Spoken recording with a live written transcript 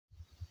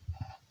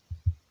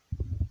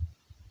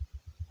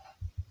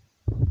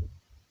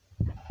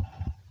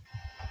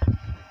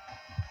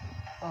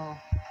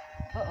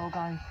Uh-oh,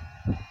 guys.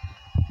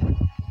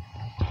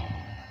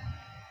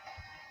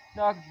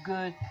 Not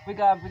good. We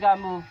gotta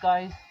move,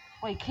 guys.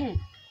 Wait, Kit.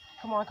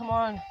 Come on. Who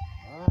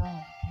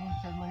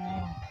said my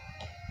name?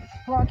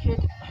 Come on, Kit.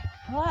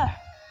 Ah.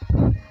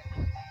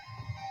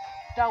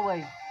 That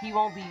way, he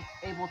won't be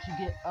able to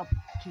get up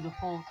to the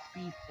full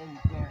speed in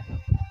there.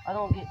 I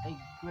don't get a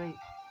great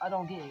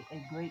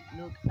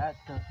look at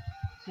the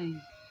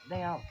city's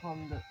layout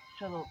from the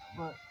shuttle,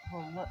 but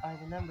from what I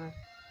remember,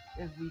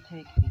 if we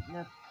take a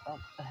step up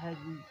ahead,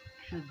 we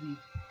should be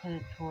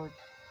headed towards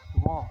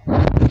the wall.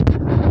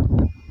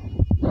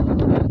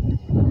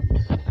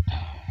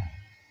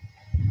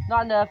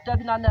 Not enough,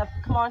 definitely not enough.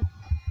 Come on.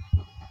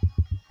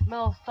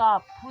 Mel,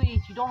 stop,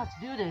 please. You don't have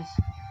to do this.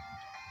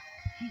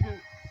 He's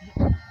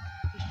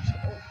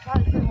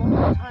trying to spend most of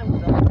the time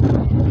with us.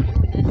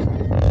 Doing this.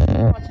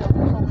 Come on, Tails,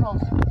 so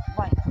close.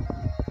 Right.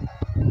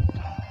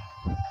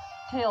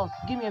 Tails,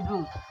 give me a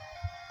boost.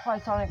 Try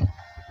Sonic.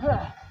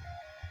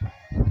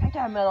 Take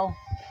that, Metal.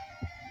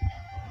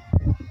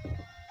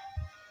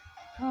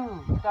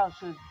 That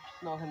should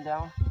slow him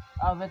down.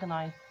 I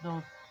recognize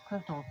those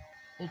crystals.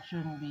 It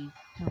shouldn't be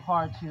too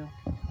hard to.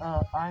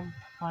 I'm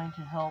trying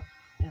to help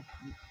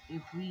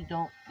if we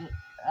don't get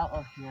out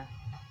of here.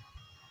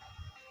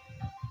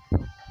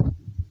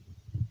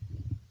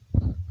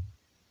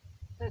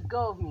 Let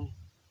go of me.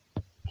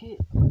 Kid,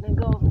 let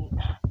go of me.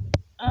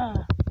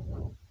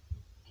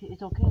 Kid,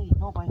 it's okay.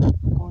 Nobody's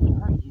going to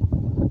hurt you.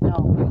 No.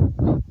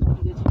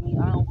 Don't do this to me.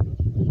 I don't want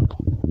to do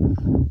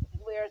you.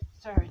 Where's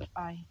Surge?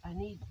 I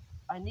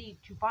need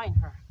to find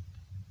her.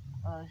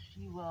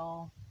 She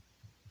will.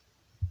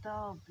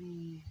 That'll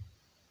be.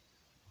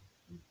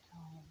 You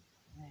told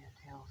me,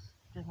 Tails.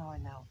 Just not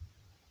right now.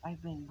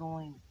 I've been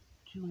going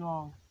too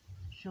long.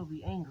 She'll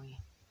be angry.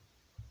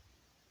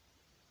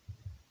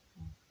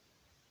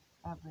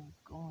 I've been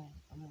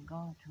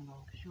gone too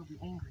long. She'll be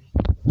angry.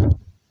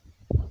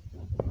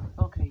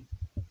 Okay,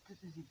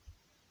 this is a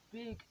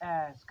big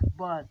ask,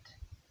 but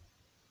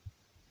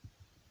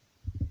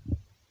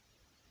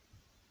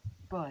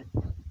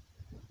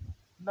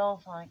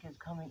Sonic is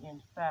coming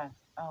in fast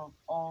out of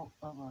all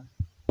of us.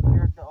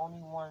 You're the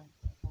only one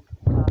who can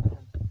stop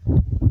him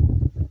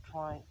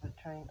from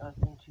turning us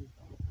into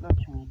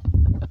Lurchmeat.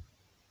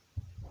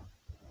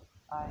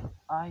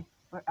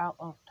 We're out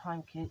of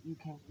time, Kid. You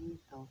can use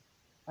those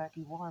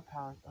wacky water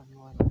powers of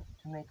yours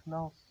to make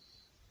Mel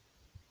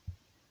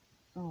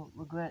so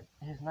regret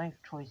his knife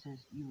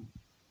choices,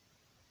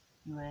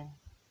 UN.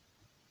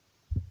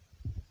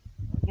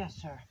 Yes,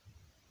 sir.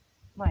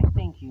 Mike,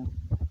 thank you.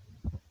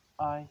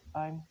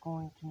 I'm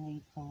going to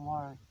need some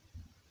water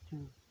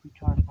to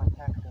recharge my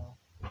pack, though.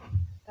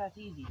 That's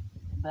easy.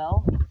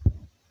 Bell?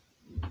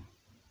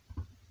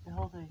 The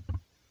whole thing.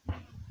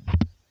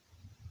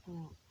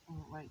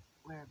 Right,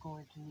 we're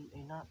going to need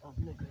a knot of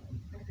liquid.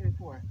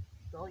 34.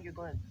 Bell, you're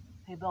going to...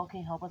 Hey, Bell, can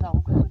you help us out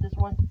real quick with this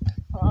one?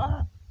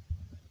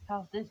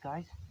 How's this,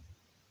 guys?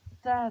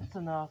 That's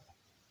enough.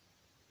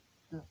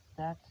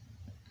 That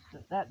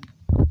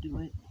do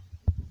it.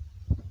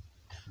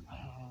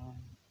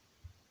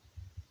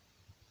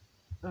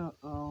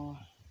 Uh-oh.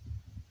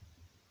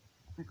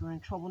 I think we're in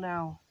trouble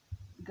now.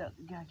 We gotta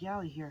get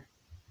out of here.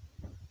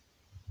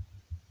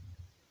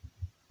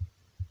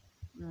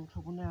 We're in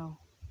trouble now.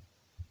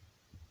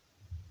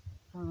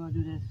 How are we gonna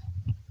do this?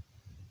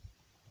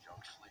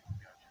 Don't sleep,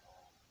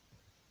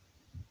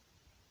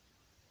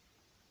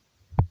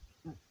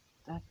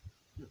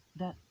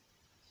 gotcha.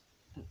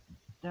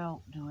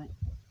 That'll do it.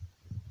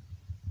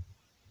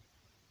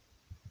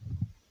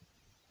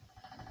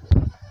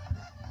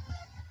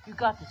 You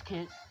got this,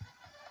 kid.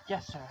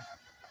 Yes, sir.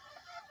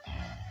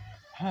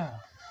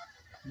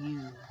 You.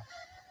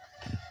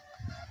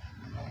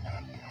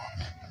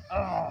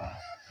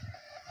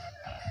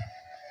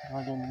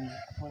 What in me?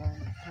 What are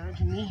you turning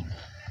to me?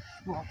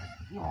 You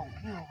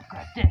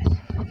got this.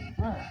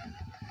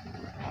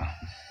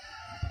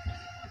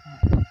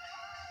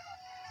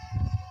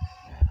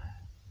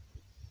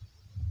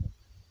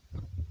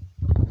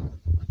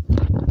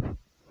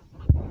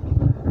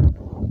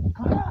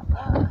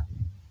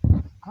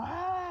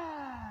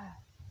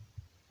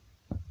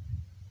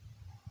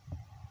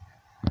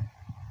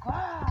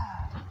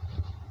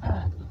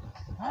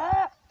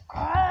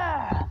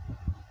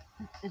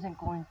 Isn't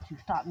going to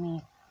stop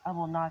me. I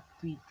will not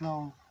be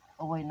thrown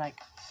away like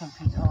some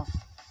piece of.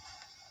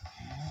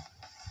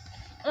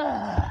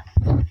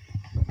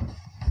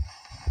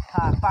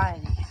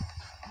 Finally.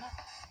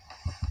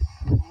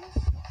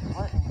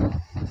 What in the...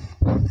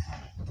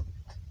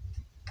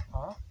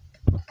 Huh?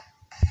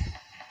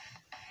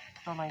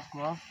 So nice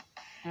glove.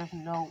 There's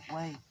no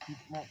way he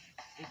let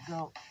it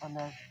go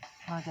unless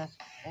I guess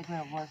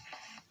Eggman was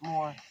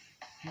more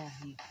than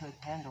he could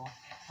handle.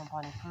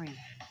 Somebody free.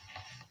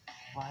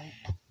 Right?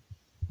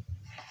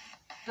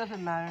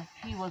 Doesn't matter,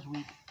 he was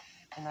weak,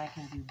 and I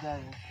can do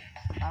better.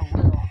 I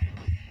will.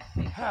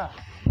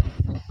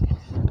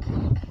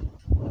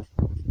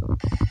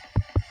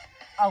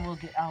 I will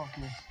get out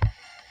of this.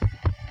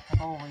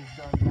 I've always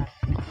done that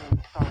with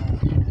Starlight.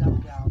 I'll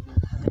get out of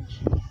this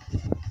eventually.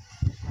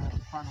 Just have to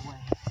find a way.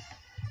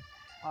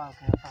 Oh,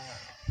 okay, I'm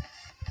fine.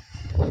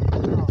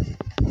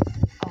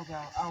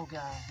 I'll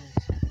get out of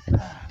this.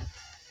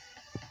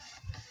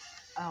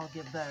 I'll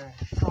get better,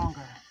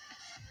 stronger,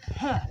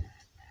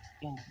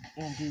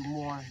 and do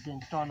more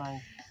than Star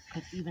 9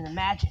 could even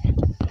imagine.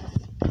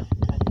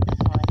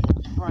 Sonic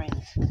and his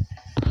friends.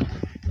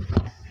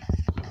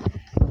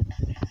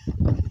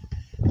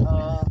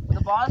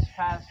 The boss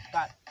has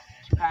got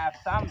to have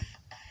some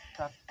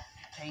duct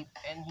tape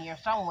in here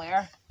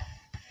somewhere.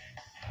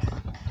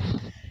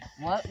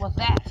 What was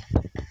that?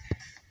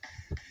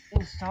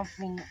 Is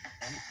something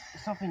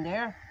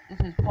there? This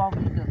is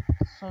probably the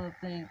sort of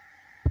thing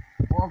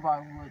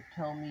Orbot would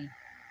tell me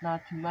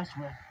not to mess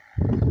with.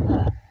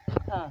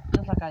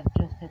 Just like I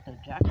just hit the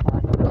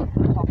jackpot.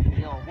 Talking to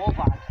little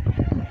robot.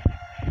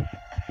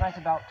 Nice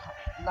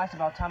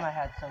about time I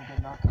had some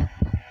good luck.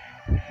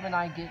 When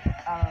I get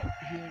out of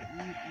here,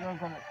 you're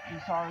gonna be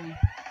sorry.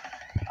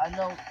 I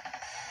know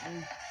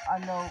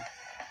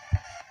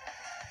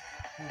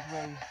there's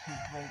ways to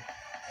break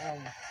a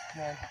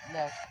man's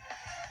neck.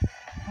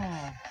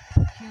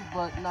 Cute,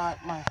 but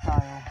not my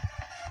style.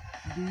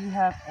 Do you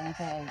have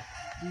anything?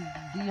 Do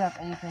you have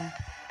anything?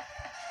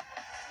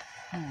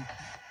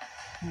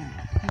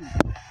 Cute.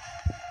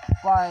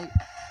 Why?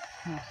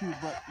 Cute,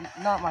 but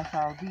not my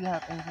style. Do you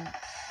have anything?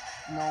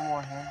 No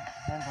more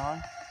hands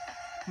on.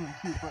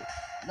 Cute, but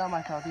not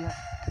my style. Do you have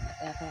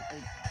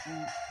anything?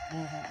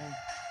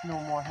 No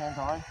more hands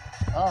on.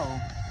 Oh,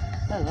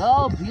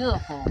 hello,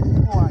 beautiful.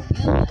 Who are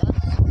you,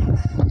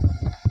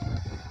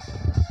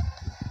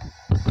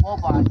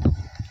 Robot?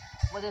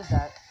 What is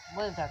that?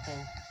 What is that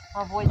thing?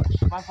 My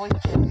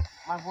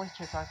voice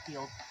chips are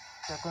sealed.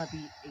 There's gonna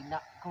be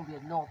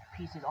no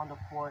pieces on the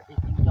floor if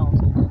you don't.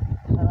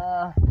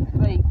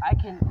 Wait, I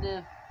can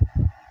live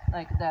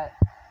like that.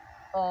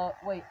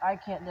 Wait, I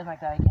can't live like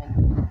that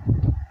again.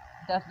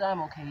 That's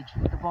Dynamo Cage.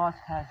 The boss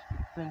has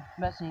been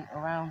messing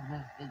around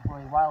with it for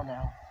a while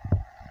now.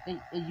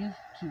 It used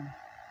to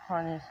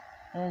harness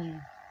energy.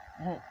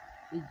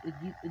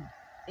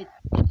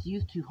 It's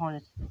used to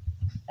harness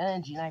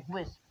energy like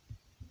Wisp.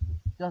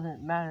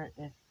 Doesn't matter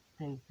if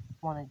they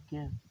want to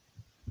give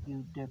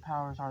you their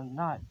powers or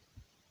not.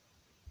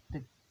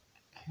 The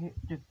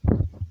the,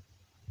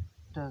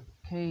 the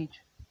cage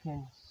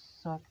can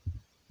suck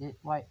it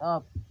right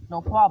up,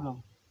 no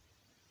problem.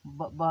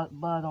 But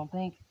I don't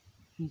think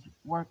he's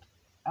worked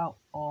out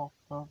all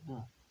of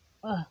the.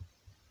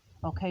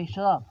 Okay,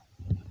 shut up.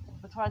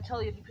 I'm trying to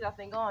tell you, if you put that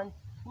thing on,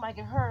 you might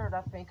get hurt or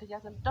that thing because you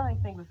haven't done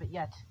anything with it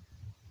yet.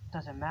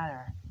 Doesn't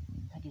matter.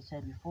 Like you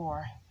said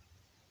before.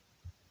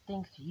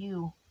 Thanks to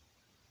you,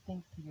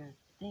 thanks to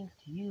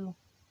you,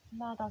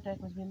 now Dr.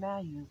 Eggman's be mad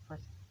at you for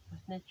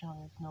snitch on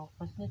his no.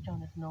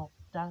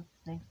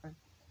 Thanks for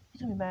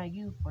he's gonna be mad at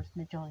you for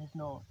snitch on his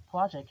no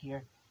project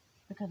here.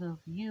 Because of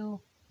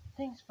you.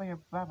 Thanks for your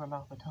barber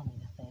mouth for telling me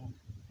the thing.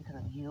 Because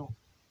of you.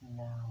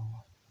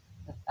 No.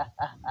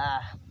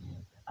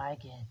 I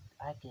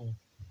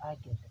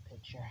get the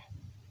picture.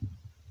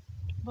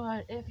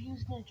 But if you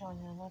snitch on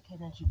him, I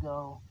can't let you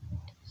go.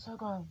 So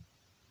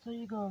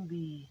you're gonna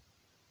be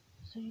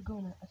so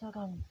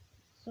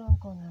I'm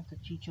gonna have to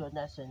teach you a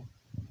lesson,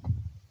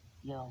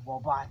 you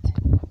robot.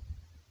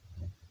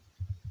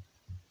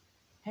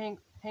 Hang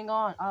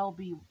on, I'll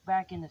be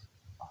back in this.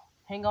 Oh,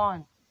 hang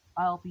on,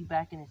 I'll be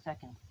back in a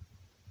second.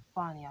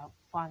 Finally,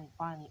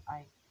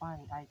 I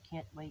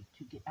can't wait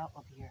to get out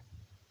of here.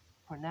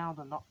 For now,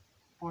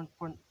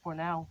 for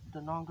now, the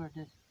longer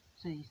this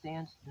city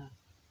stands, the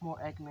more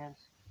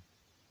Eggman's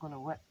gonna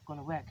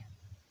wreck.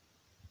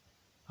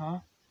 Huh?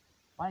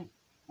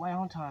 Why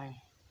on time?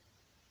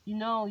 You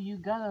know, you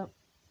gotta.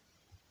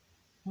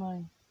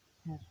 My.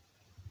 Yes.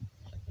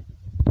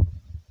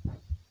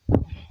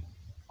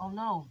 Oh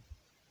no.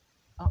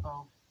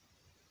 Uh-oh.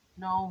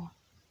 No.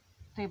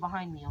 Stay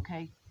behind me,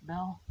 okay,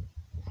 Belle?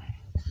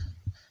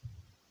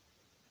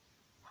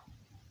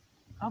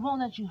 I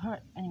won't let you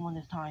hurt anyone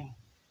this time.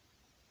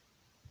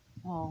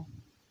 Well,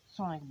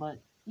 Sonic,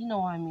 but you know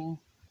what I mean.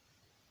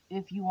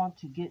 If you want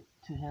to get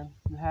to him,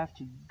 you have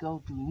to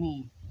go through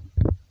me.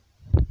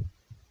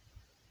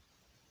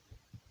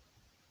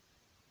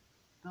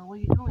 Belle, what are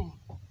you doing?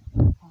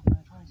 Oh,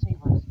 man, trying to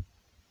save us.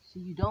 See,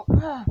 you don't.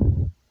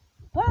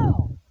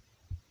 Belle!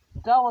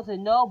 That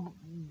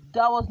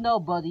was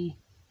nobody.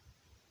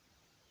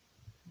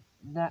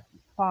 That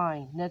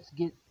fine. Let's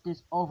get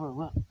this over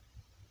with.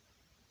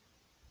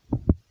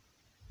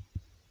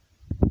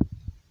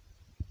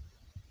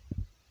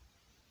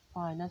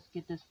 Fine, let's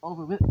get this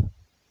over with.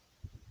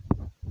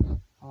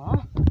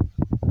 Huh?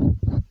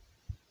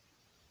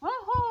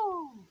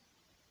 Woohoo!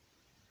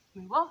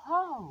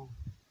 Woohoo!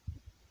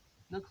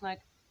 Looks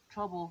like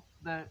trouble.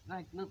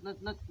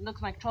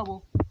 Looks like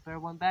trouble. Better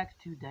run back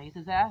to Day's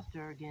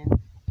Disaster again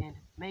and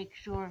make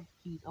sure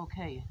he's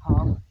okay,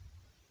 huh?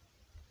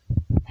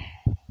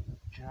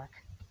 Jerk.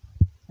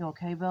 You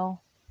okay,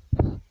 Belle?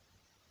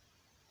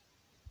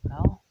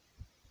 Belle?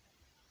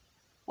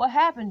 What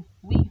happened?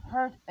 We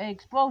heard an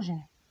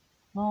explosion.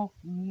 Well,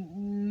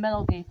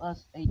 Metal gave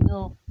us a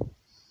little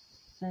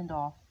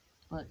send-off,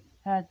 but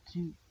had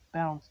to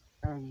bounce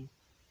early.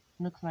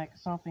 Looks like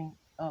something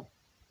up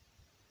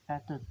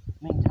at the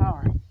main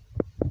tower.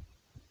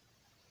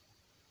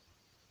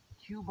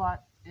 Cubot,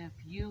 if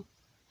you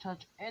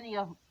touch any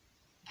of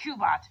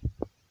Cubot,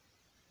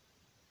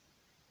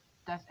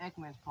 that's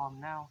Eggman's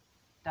problem now.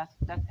 That's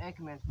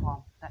Eggman's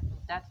problem.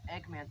 That's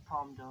Eggman's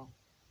problem though.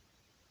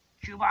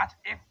 Cubot,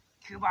 if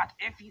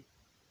you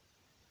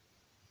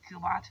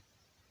Cubot,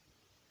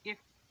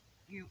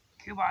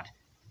 Cubot,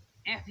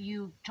 if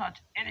you touch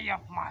any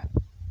of my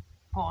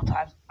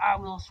prototypes, I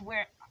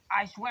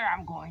swear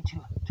I'm going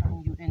to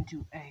turn you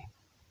into a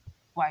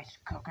rice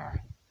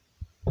cooker.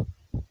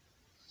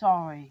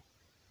 Sorry,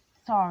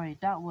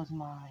 that was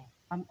mine.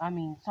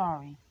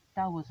 Sorry,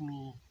 that was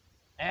me.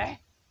 Eh?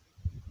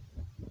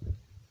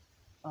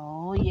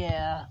 Oh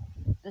yeah,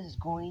 this is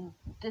gonna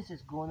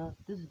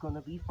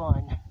be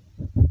fun.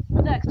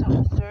 Next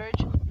on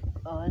Surge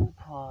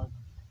Unplugged.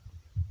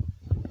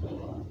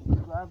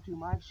 Subscribe to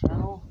my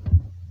channel.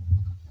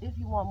 If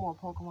you want more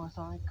Pokemon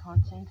Sonic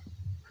content,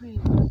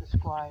 please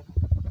subscribe.